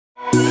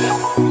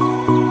Guys,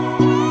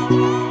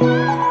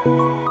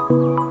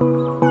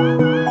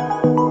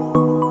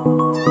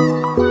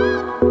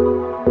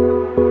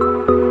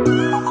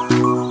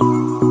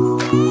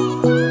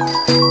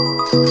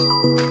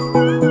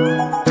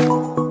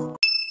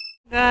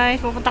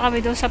 pupunta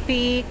kami doon sa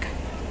peak.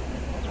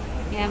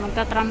 Yan,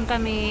 magta-tram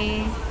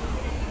kami.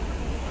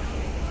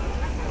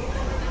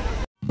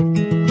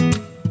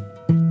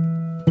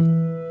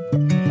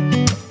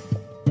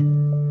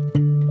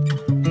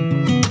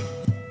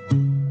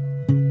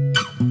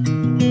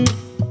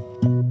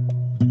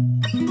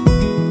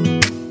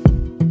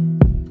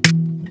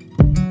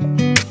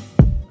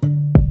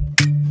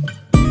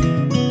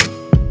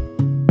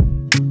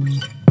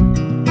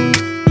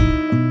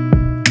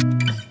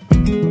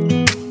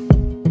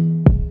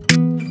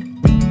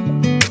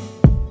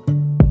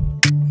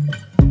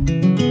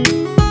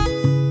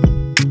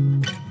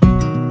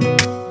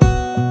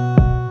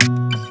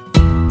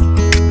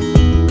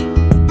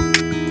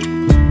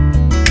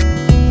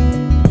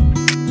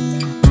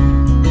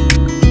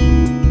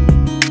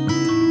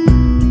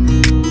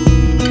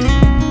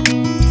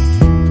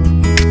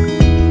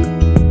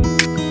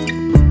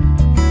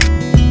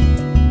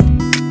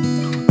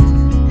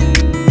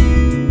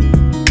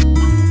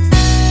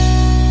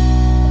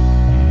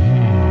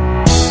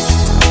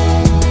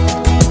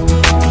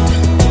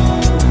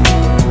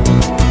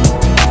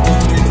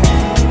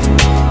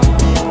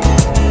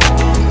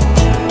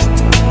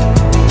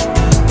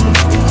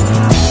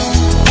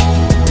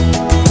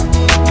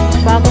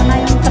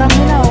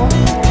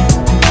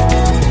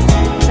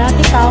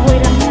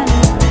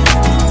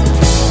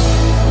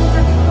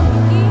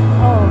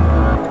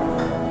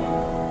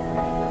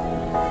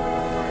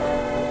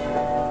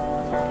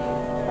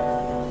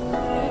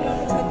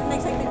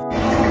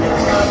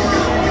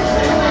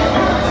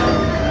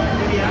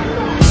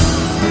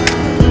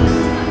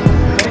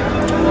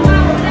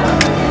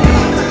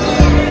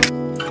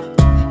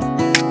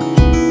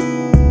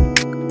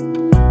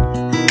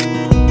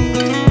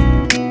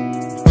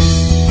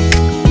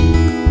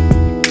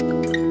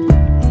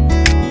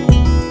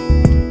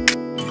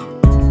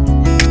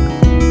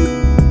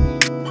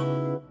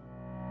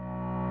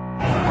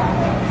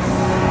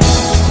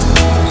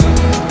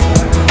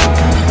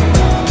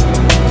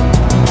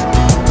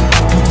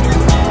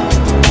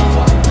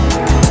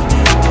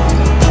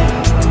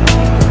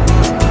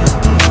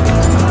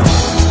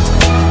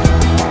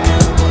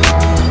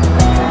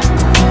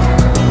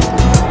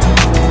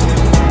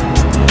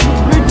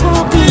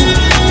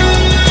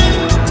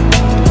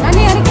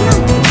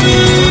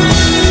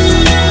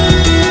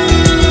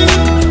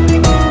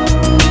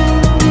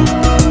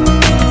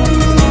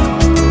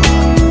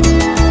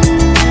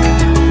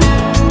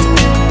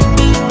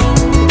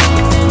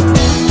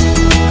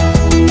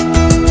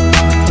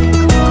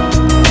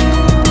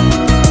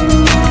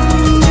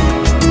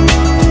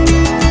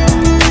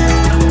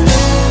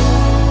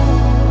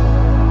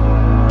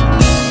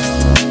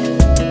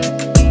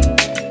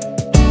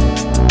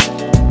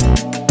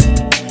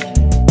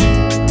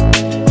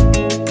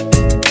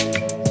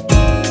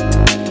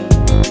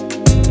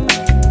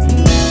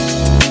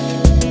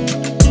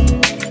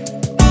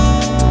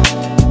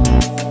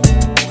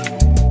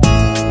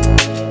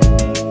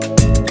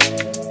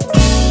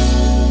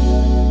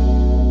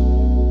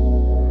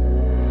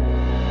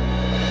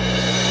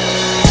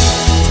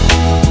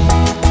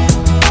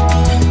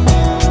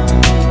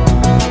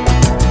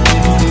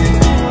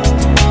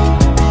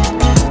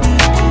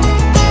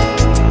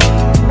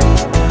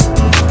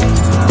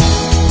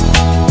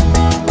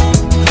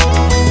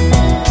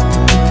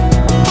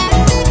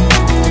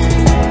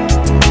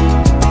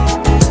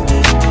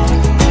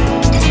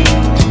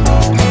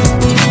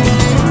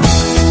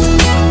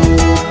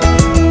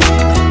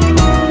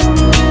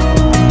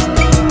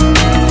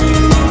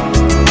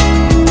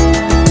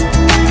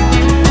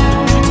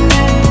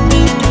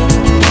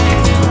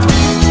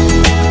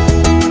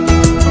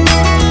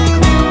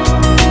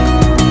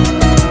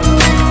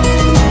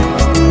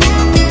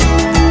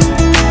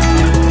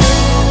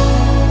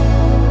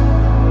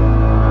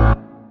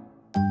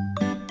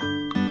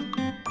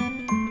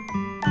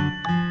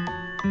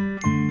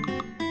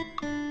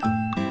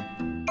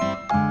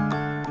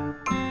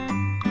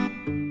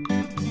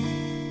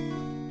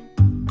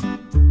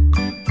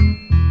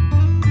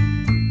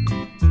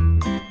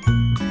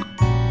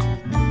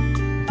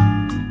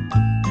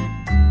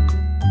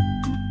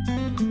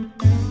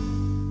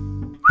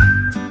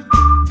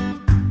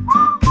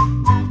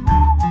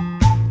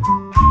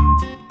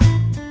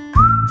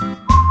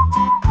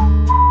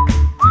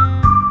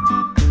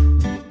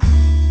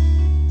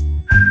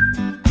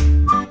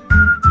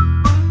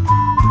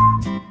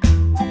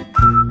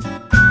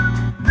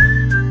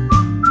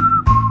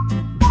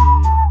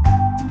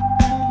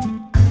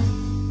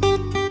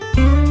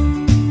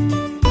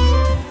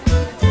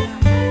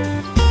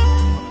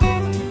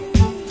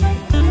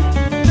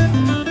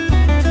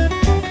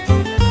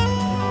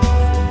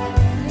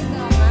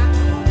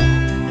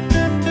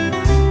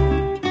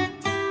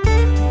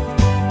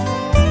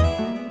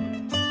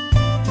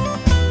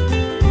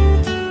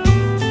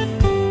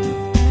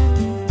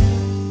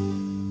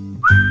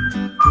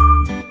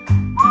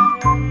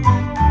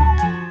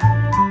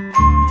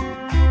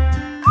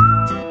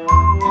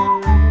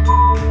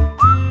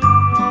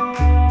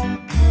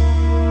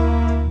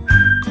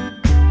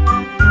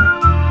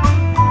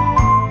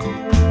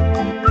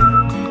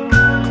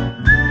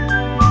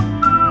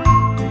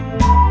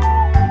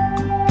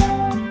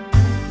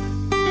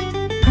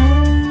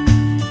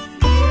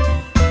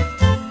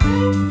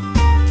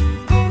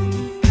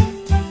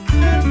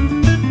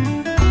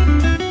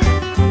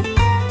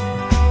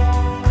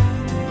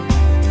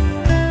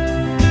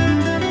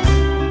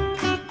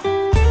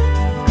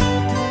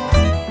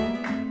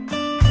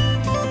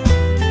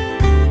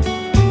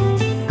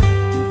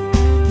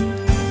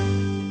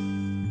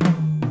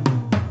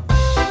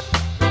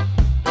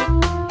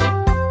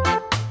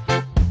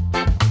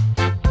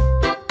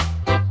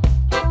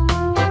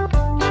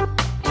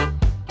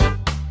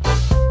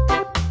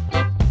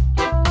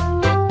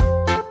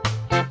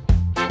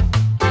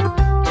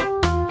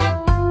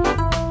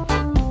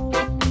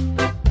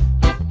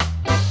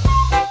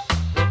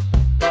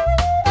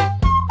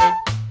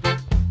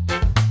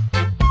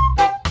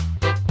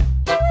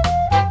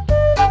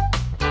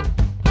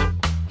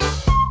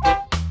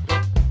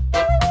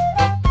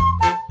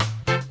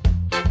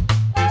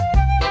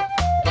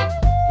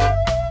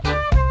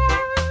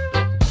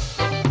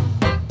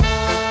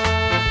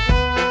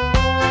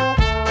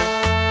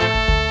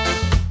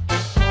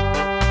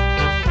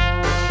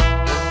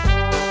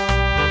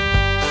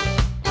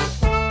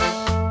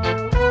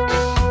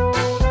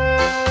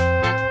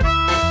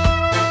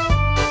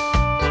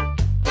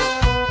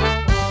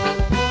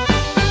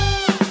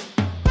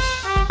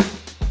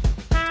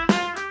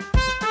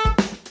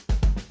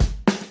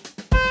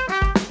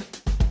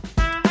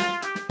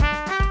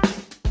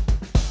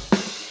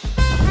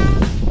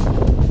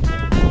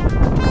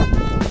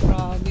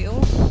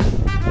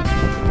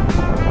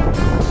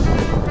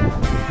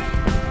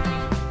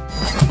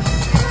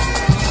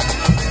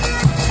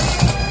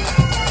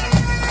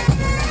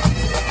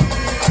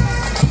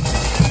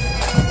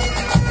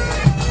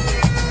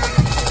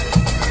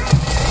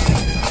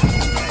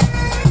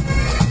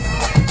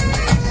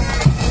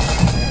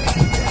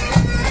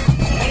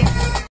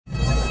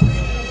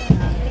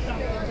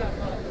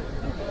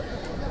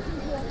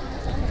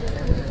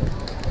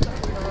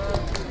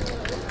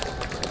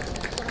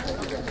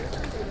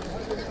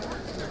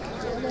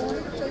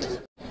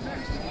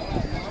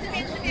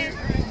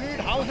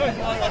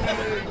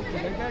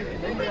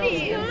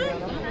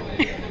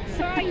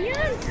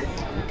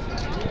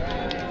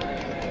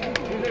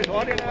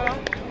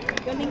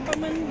 Galing pa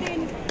man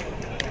din.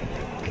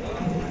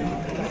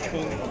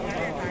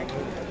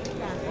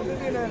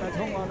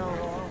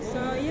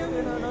 Sayang.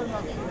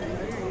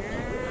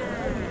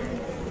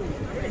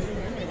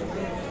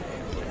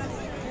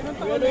 Meron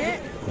pa ulit.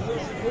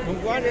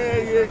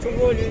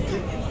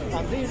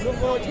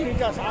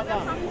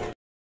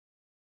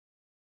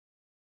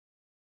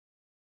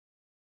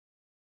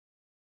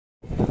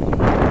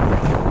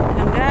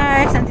 Ayan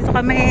guys, nandito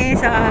kami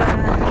sa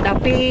The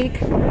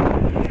Peak.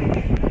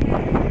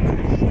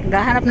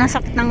 Gahanap ng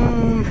sakit ng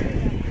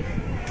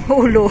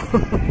ulo.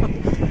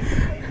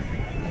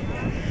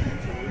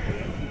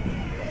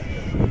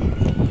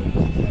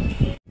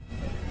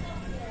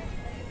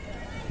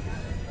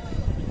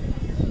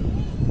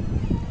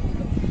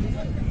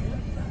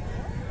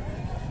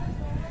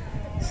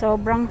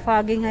 Sobrang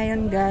foggy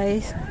ngayon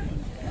guys.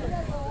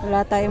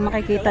 Wala tayong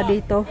makikita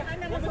dito.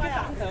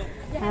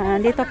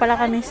 Dito pala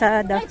kami sa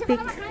The Peak.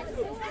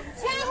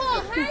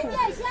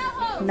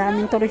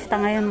 Daming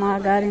turista ngayon, mga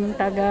galing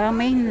taga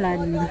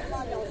mainland.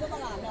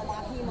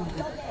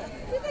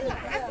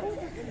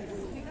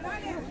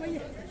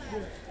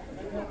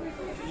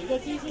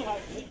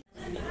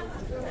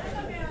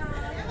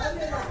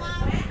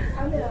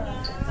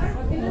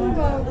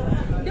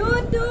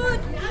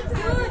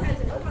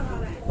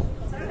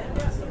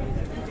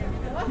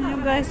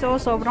 Ayan guys,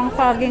 so sobrang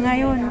foggy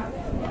ngayon.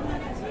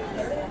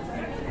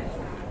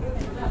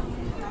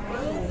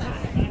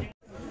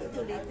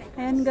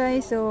 Ayan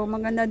guys, so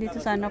maganda dito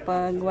sana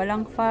pag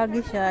walang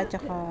foggy siya,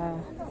 tsaka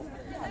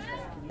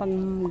pag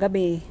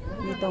gabi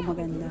dito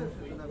maganda.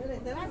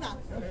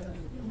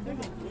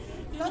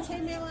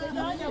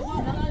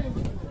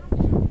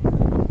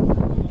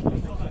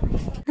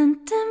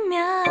 눈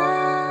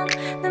뜨면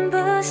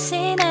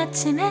눈부신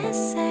아침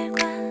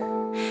햇살과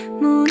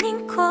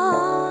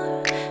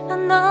모닝콜로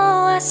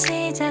너와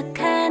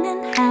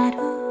시작하는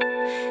하루,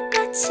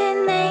 마치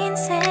내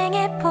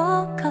인생의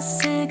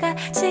포커스가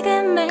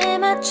지금에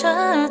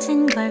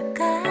맞춰진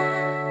걸까.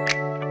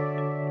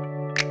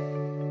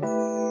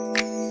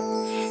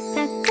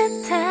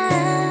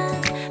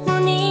 따뜻한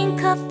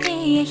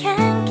모닝커피의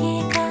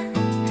향기가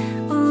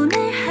오늘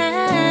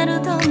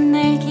하루도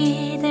날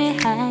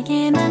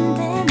기대하게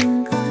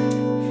만드는 걸.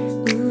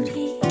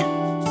 우리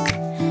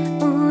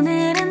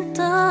오늘은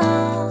또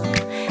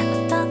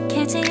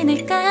어떻게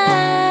지낼까.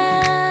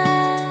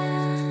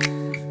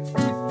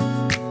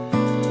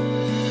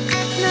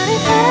 너를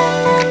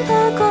바라만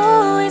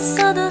보고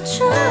있어도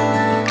좋아.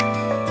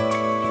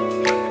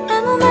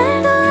 아무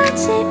말도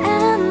하지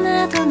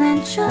않아도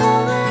난 좋아.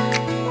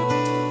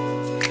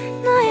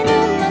 너의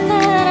눈만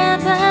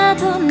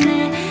바라봐도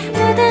내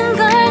모든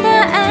걸 다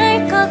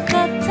알 것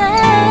같아.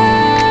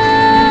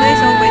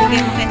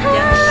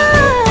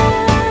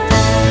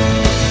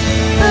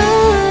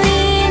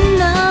 우린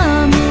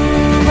너무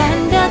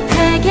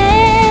완벽하게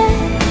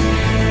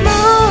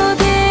모든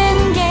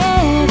게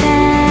다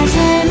잘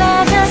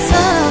맞아서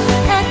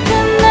가끔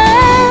난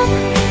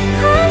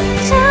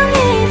걱정이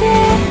돼.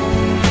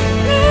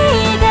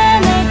 네가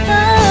날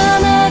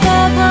떠나가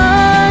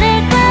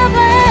버릴까 봐.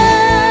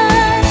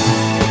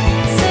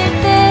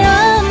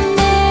 쓸데없는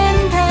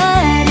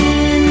다른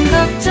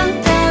걱정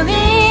따윈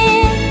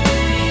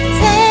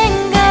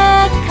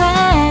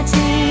생각하지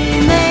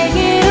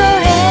말기로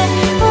해.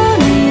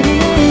 오늘은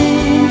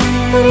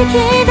우리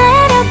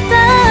기다렸던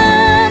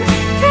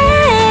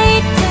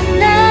데이트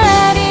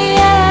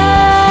날이야.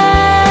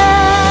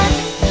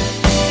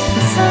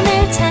 손을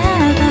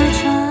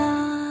잡아줘.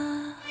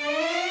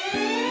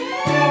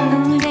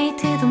 오늘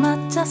데이트도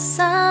멋졌어.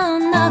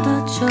 너도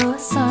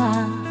좋았어.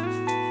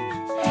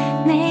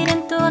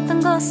 내일은 또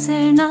어떤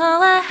곳을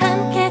너와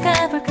함께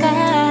가볼까.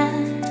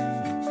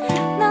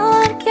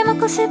 너와 함께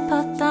먹고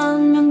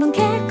싶었던 명동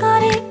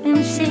길거리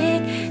음식,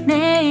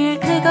 내일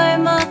그걸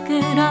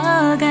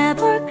먹으러 가.